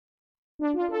So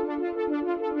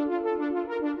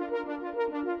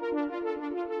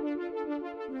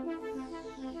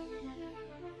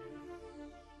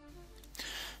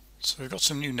we've got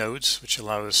some new nodes which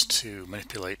allow us to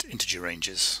manipulate integer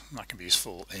ranges. That can be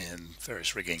useful in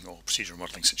various rigging or procedural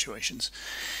modeling situations.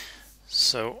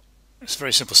 So it's a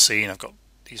very simple scene. I've got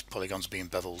these polygons being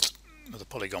beveled with a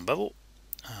polygon bevel,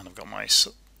 and I've got my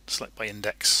select by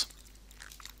index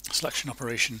selection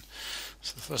operation.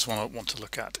 So the first one I want to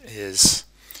look at is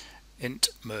int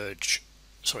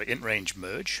range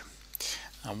merge,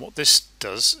 and what this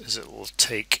does is it will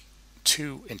take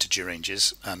two integer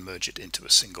ranges and merge it into a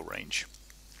single range.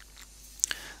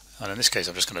 And in this case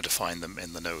I'm just going to define them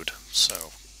in the node.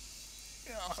 So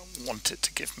I want it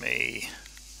to give me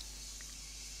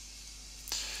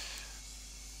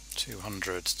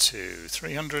 200 to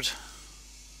 300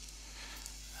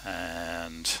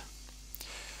 and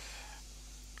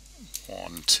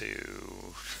 1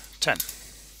 to 10.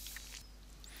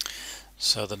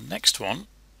 So the next one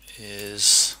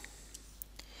is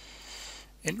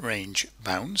int range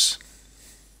bounds,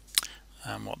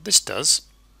 and what this does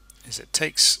is it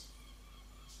takes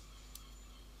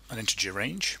an integer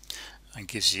range and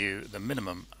gives you the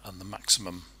minimum and the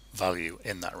maximum value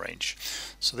in that range.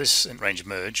 So this int range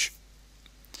merge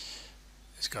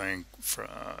is going from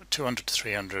 200 to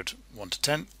 300, 1 to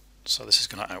 10, so this is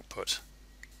going to output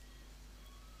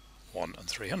 1 and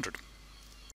 300.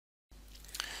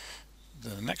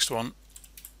 The next one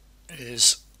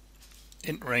is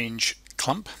int range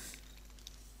clump,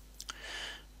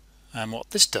 and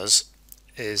what this does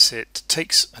is it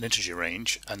takes an integer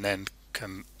range and then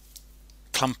can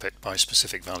clump it by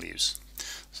specific values.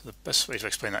 So the best way to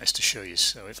explain that is to show you.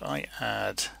 So if I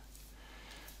add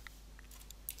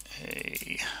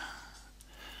a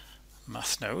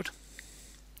math node,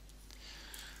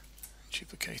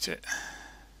 duplicate it,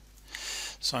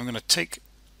 so I'm going to take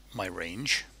my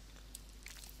range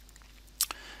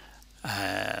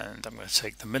and I'm going to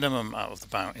take the minimum out of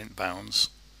the int bounds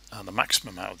and the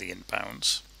maximum out of the int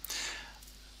bounds.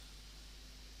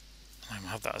 I'm going to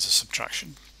have that as a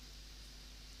subtraction.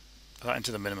 That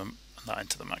into the minimum and that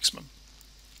into the maximum.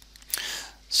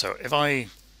 So if I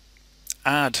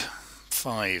add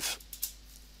 5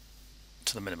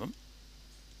 to the minimum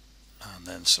and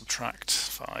then subtract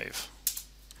 5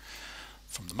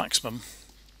 from the maximum,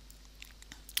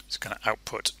 it's going to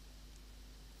output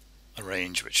a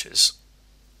range which is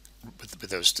with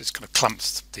those, it's going to clamp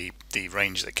the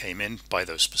range that came in by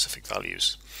those specific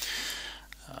values.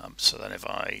 So then if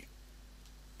I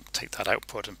take that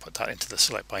output and put that into the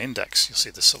select by index, you'll see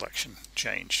the selection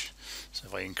change. So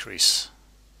if I increase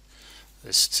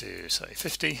this to say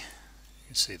 50, you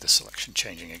can see the selection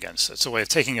changing again. So it's a way of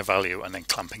taking a value and then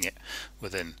clamping it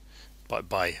within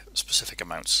by specific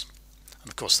amounts, and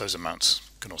of course those amounts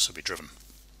can also be driven.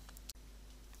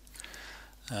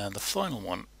 And the final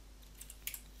one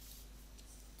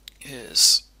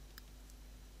is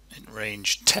int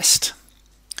range test,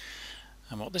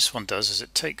 and what this one does is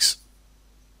it takes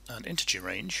an integer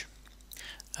range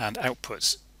and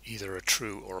outputs either a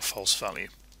true or a false value.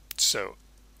 So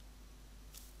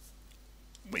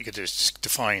what you could do is just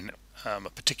define a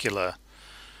particular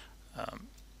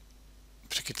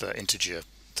integer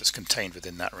that's contained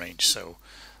within that range. So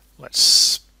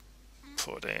let's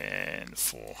put in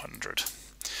 400.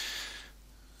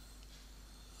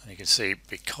 And you can see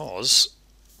because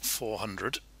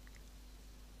 400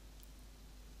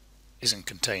 isn't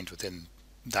contained within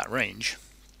that range,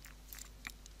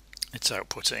 it's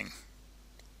outputting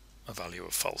a value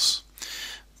of false.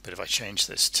 But if I change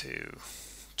this to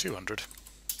 200,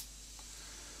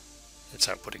 it's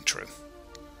outputting true.